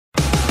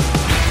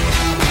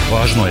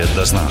Važno je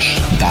da znaš.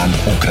 Dan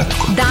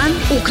ukratko. Dan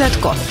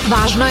ukratko.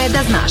 Važno je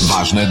da znaš.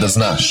 Važno je da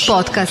znaš.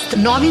 Podcast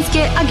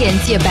novinske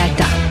agencije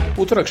Beta.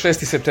 Utorak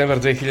 6.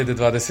 septembar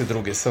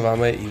 2022. Sa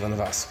vama je Ivan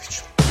Vasović.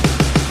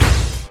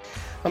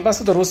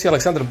 Ambasador Rusije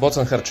Aleksandar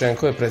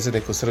Bocan-Harčenko je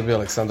predsjedniku Srbije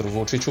Aleksandru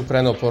Vučiću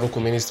preneo poruku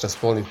ministra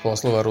spoljnih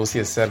poslova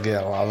Rusije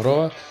Sergeja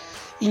Lavrova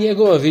i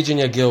njegova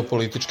viđenja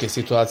geopolitičke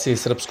situacije i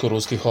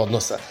srpsko-ruskih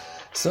odnosa,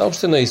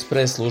 saopšteno je iz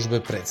pres službe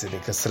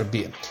predsjednika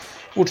Srbije.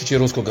 Vučić je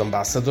ruskog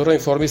ambasadora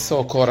informisao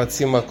o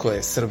koracima koje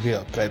je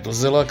Srbija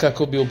preduzela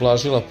kako bi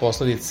ublažila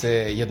posledice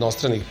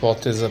jednostranih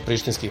poteza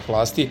prištinskih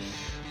vlasti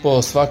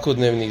po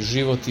svakodnevni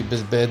život i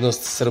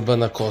bezbednost Srba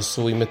na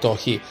Kosovu i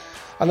Metohiji,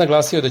 a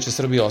naglasio je da će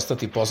Srbija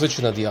ostati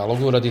posvećena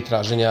dijalogu radi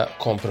traženja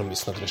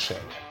kompromisnog rešenja.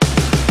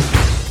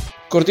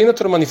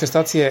 Koordinator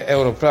manifestacije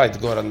Europride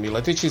Goran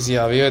Miletić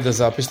izjavio je da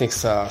zapisnik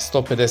sa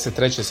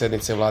 153.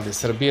 sednice vlade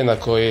Srbije na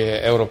kojoj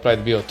je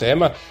Europride bio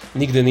tema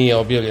nigde nije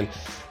objavljen,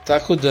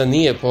 tako da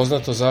nije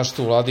poznato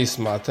zašto u vladi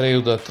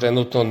smatraju da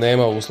trenutno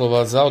nema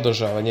uslova za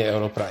održavanje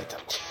Europride-a.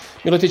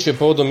 Miletić je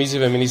povodom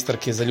izjave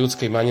ministarke za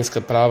ljudska i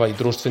manjinska prava i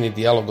društveni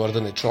dijalog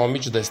Gordane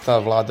Čomić da je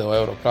stav vlade o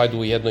Europride-u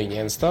ujedno i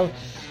njen stav,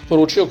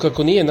 poručio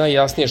kako nije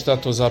najjasnije šta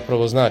to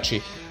zapravo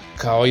znači,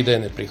 kao i da je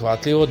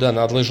neprihvatljivo da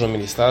nadležno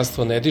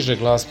ministarstvo ne diže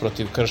glas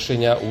protiv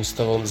kršenja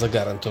ustavom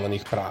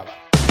zagarantovanih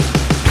prava.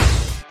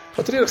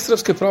 Patrijarh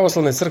Srpske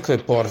pravoslavne crkve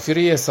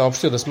Porfirije je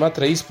saopštio da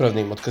smatra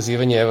ispravnim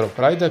otkazivanje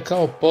Europride-a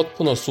kao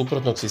potpuno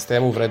suprotnog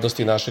sistemu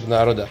vrednosti našeg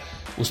naroda.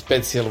 U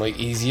specijalnoj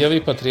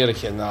izjavi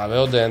patrijarh je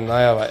naveo da je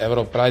najava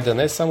Europride-a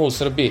ne samo u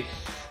Srbiji,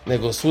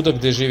 nego svuda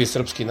gde živi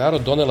srpski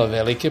narod donela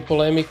velike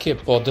polemike,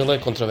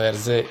 podele,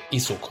 kontroverze i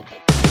sukobe.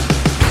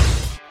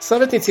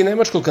 Savjetnici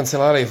nemačkog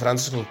kancelara i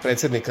francuskog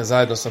predsjednika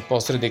zajedno sa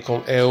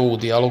posrednikom EU u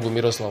dijalogu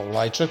Miroslavom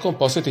Lajčakom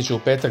posjetit će u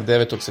petak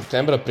 9.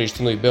 septembra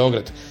Prištinu i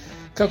Beograd,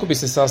 kako bi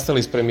se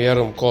sastali s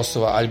premijerom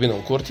Kosova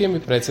Aljbinom Kurtijem i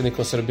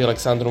predsjednikom Srbije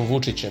Aleksandrom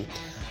Vučićem,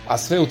 a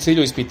sve u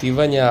cilju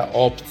ispitivanja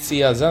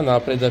opcija za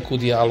napredak u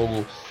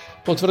dijalogu,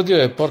 potvrdio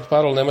je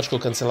portparol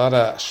nemačkog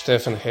kancelara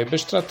Stefan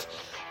Hebestreit,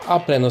 a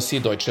prenosi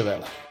Deutsche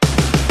Welle.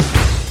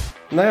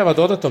 Najava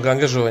dodatnog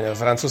angažovanja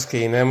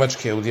Francuske i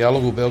Nemačke u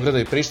dijalogu Beograda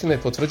i Prištine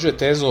potvrđuje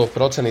tezu o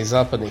proceni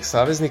zapadnih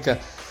saveznika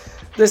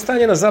da je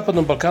stanje na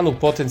Zapadnom Balkanu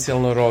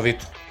potencijalno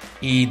rovito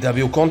i da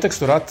bi u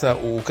kontekstu rata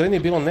u Ukrajini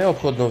bilo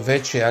neophodno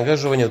veće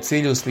angažovanje u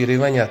cilju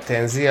smirivanja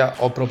tenzija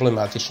o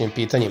problematičnim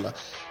pitanjima.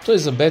 To je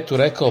za Betu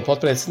rekao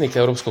potpredsjednik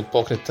Europskog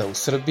pokreta u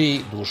Srbiji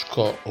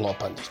Duško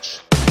Lopandić.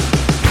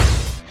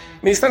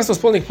 Ministarstvo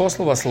spoljnih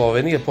poslova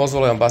Slovenije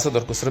pozvalo je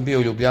ambasadorku Srbije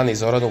u Ljubljani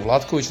Zoranu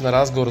Vlatković na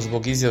razgovor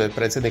zbog izjave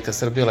predsjednika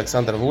Srbije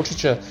Aleksandra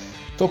Vučića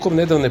tokom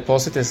nedavne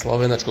posete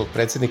slovenačkog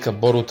predsjednika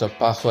Boruta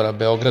Pahora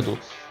Beogradu,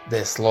 da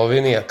je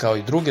Slovenija, kao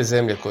i druge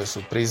zemlje koje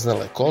su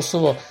priznale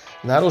Kosovo,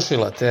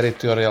 narušila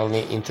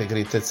teritorijalni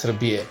integritet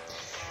Srbije.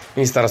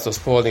 Ministarstvo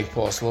spoljnih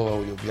poslova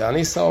u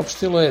Ljubljani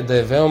saopštilo je da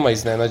je veoma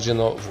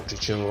iznenađeno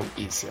Vučićevom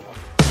izjavom.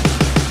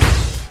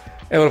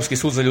 Evropski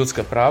sud za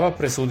ljudska prava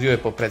presudio je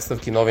po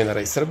predstavki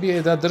novinara iz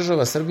Srbije da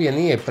država Srbije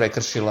nije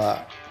prekršila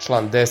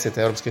član 10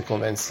 Evropske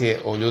konvencije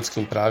o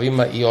ljudskim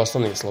pravima i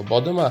osnovnim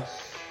slobodama,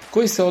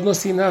 koji se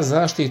odnosi na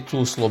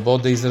zaštitu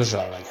slobode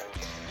izražavanja.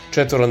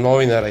 4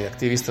 novinara i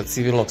aktivista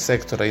civilnog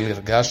sektora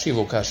Ilir Gaši,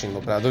 Vukašin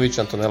Obradović,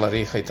 Antonela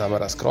Riha i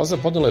Tamara Skroza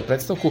podnelo je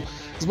predstavku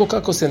zbog,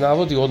 kako se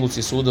navodi u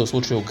odluci suda u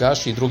slučaju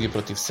Gaši i drugi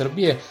protiv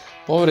Srbije,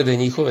 povrede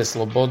njihove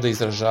slobode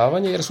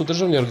izražavanja, jer su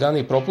državni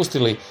organi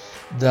propustili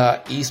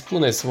da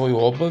ispune svoju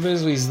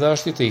obavezu i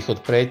zaštite ih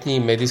od pretnji i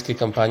medijske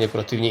kampanje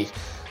protiv njih.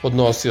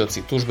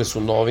 Podnosioci tužbe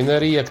su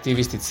novinari i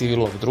aktivisti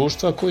civilnog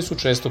društva koji su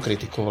često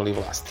kritikovali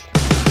vlasti.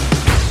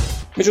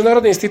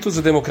 Međunarodni institut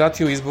za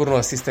demokratiju i izbornu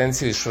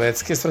asistenciju iz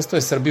Švedske svrstao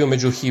je Srbiju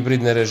među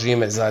hibridne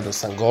režime zajedno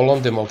s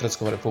Angolom,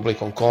 Demokratskom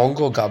republikom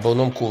Kongo,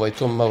 Gabonom,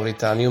 Kuvajtom,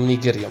 Mauritanijom,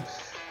 Nigerijom.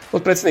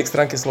 Potpredsjednik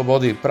Stranke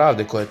slobode i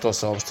pravde, koja je to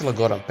saopštila,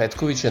 Goran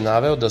Petković, je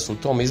naveo da su u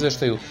tom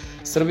izveštaju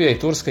Srbija i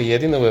Turska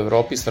jedine u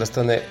Evropi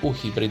svrstane u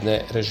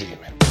hibridne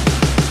režime.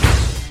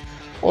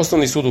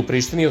 Osnovni sud u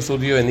Prištini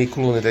osudio je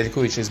Nikolu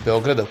Nedeljkovića iz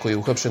Beograda, koji je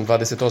uhapšen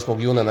 28.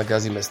 juna na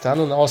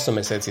Gazimestanu na 8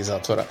 meseci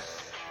zatvora.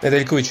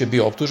 Nedeljković je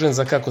bio optužen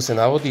za, kako se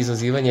navodi,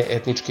 izazivanje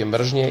etničke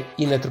mržnje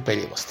i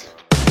netrpeljivosti.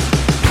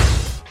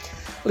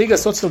 Liga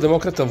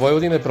socijaldemokrata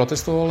Vojvodine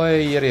protestovala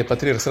je jer je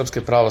patrijarh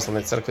Srpske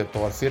pravoslavne crkve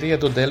Porfirije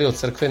dodelio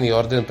crkveni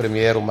orden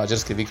premijeru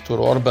Mađarske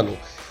Viktoru Orbanu,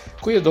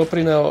 koji je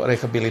doprineo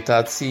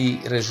rehabilitaciji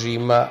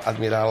režima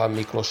admirala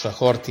Mikloša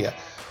Hortija,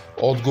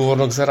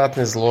 odgovornog za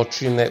ratne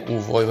zločine u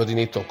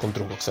Vojvodini tokom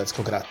Drugog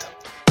svjetskog rata.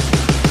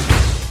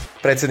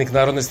 Predsjednik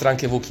Narodne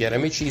stranke Vuk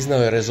Jeremić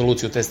iznao je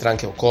rezoluciju te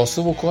stranke o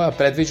Kosovu, koja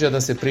predviđa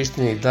da se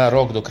Prištini da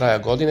rok do kraja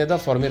godine da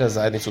formira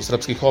zajednicu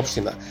srpskih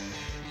opština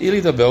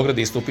ili da Beograd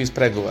istupi iz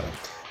pregovora.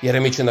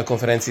 Jeremić je na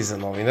konferenciji za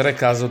novinare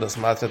kazao da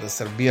smatra da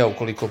Srbija,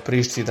 ukoliko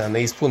Priština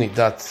ne ispuni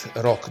dat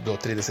rok do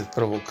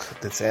 31.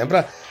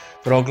 decembra,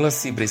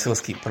 proglasi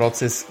briselski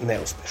proces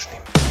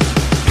neuspešnim.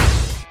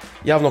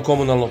 Javno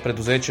komunalno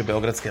preduzeće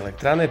Beogradske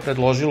elektrane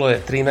predložilo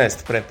je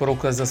 13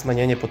 preporuka za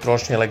smanjenje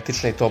potrošnje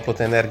električne i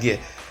toplotne energije,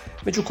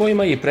 među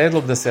kojima je i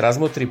predlog da se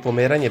razmotri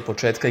pomeranje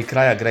početka i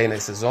kraja grejne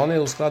sezone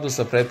u skladu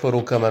sa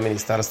preporukama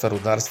Ministarstva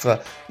rudarstva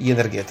i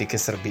energetike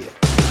Srbije.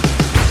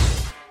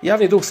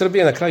 Javni dug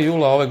Srbije na kraju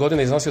jula ove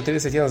godine iznosio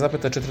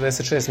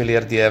 31,46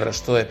 milijardi evra,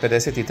 što je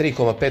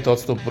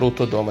 53,5%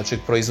 bruto domaćeg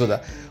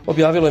proizvoda,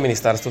 objavilo je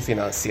Ministarstvo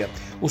finansija.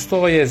 Uz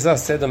to je za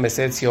 7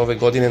 meseci ove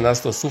godine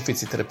nastao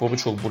suficit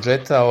republičkog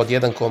budžeta od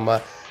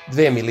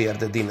 1,2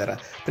 milijarde dinara.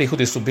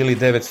 Prihodi su bili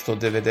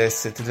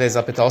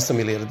 992,8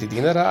 milijardi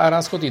dinara, a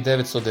rashodi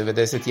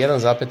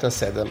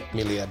 991,7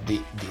 milijardi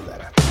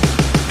dinara.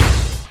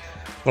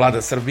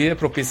 Vlada Srbije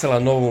propisala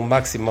novu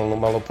maksimalnu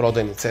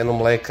maloprodajnu cenu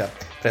mleka,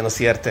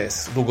 prenosi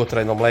RTS.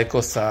 Dugotrajno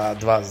mleko sa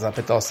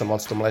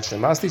 2,8% mlečne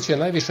masti će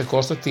najviše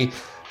koštati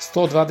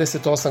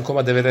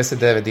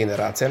 128,99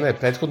 dinara, a cena je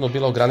prethodno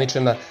bila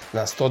ograničena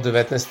na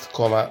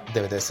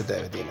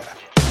 119,99 dinara.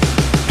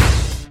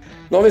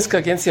 Novinska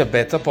agencija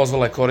Beta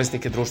pozvala je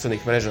korisnike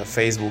društvenih mreža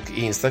Facebook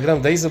i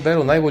Instagram da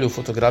izaberu najbolju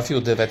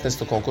fotografiju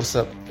 19.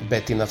 konkursa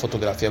Betina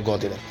fotografija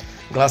godine.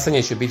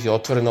 Glasanje će biti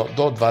otvoreno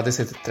do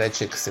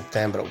 23.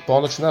 septembra u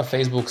ponoć na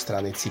Facebook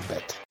stranici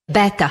Beta.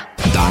 Beta.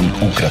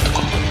 Dan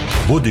ukratko.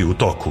 Budi u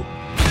toku.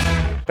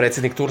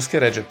 Predsjednik Turske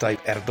Recep Tayyip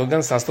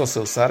Erdogan sastao se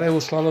u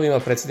Sarajevu s članovima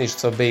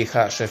predsjedništva BiH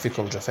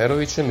Šefikom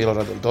Džaferovićem,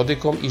 Miloradom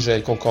Dodikom i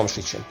Željkom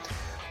Komšićem.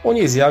 On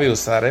je izjavio u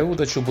Sarajevu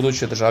da će u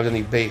buduće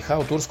državljani BiH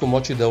u Tursku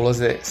moći da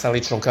ulaze sa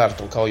ličnom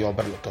kartom, kao i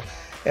obrnuto.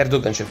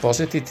 Erdogan će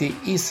posjetiti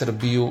i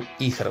Srbiju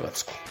i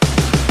Hrvatsku.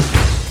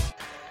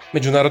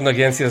 Međunarodna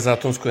agencija za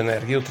atomsku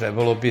energiju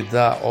trebalo bi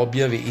da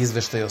objavi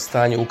izveštaj o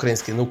stanju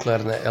ukrajinske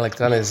nuklearne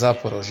elektrane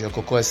Zaporožje,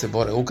 oko koje se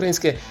bore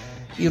ukrajinske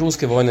i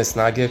ruske vojne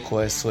snage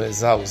koje su je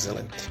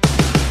zauzele.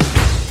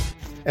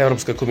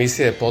 Evropska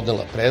komisija je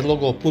podnela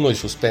predlog o punoj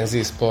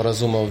suspenziji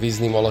sporazuma o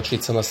viznim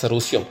olakšicama sa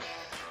Rusijom,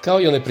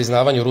 kao i o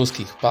nepriznavanju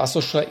ruskih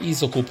pasoša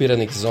iz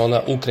okupiranih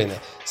zona Ukrajine,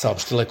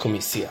 saopštila je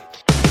komisija.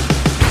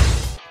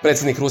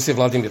 Predsjednik Rusije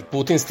Vladimir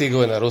Putin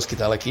stigao je na ruski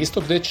Daleki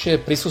istok, gde će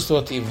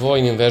prisustvovati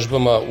vojnim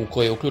vežbama u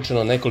koje je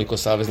uključeno nekoliko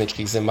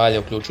savezničkih zemalja,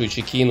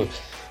 uključujući Kinu,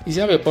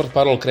 izjavio je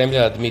portparol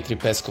Kremlja Dmitrij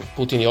Peskov.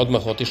 Putin je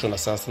odmah otišao na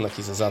sastanak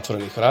iza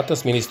zatvorenih vrata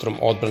s ministrom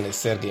odbrane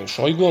Sergejem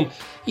Šojguom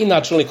i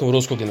načelnikom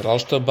ruskog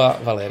generalštaba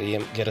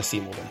Valerijem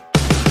Gerasimovom.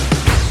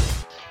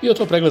 Bio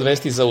to pregled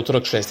vesti za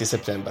utorak 6.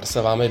 septembar.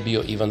 Sa vama je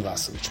bio Ivan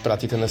Vasović.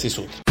 Pratite nas i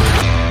sutra.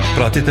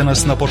 Pratite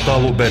nas na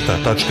portalu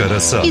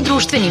beta.rs I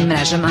društvenim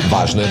mrežama.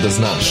 Važno je da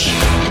znaš.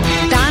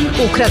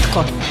 Dan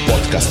ukratko.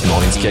 Podcast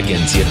novinske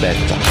agencije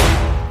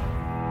Beta.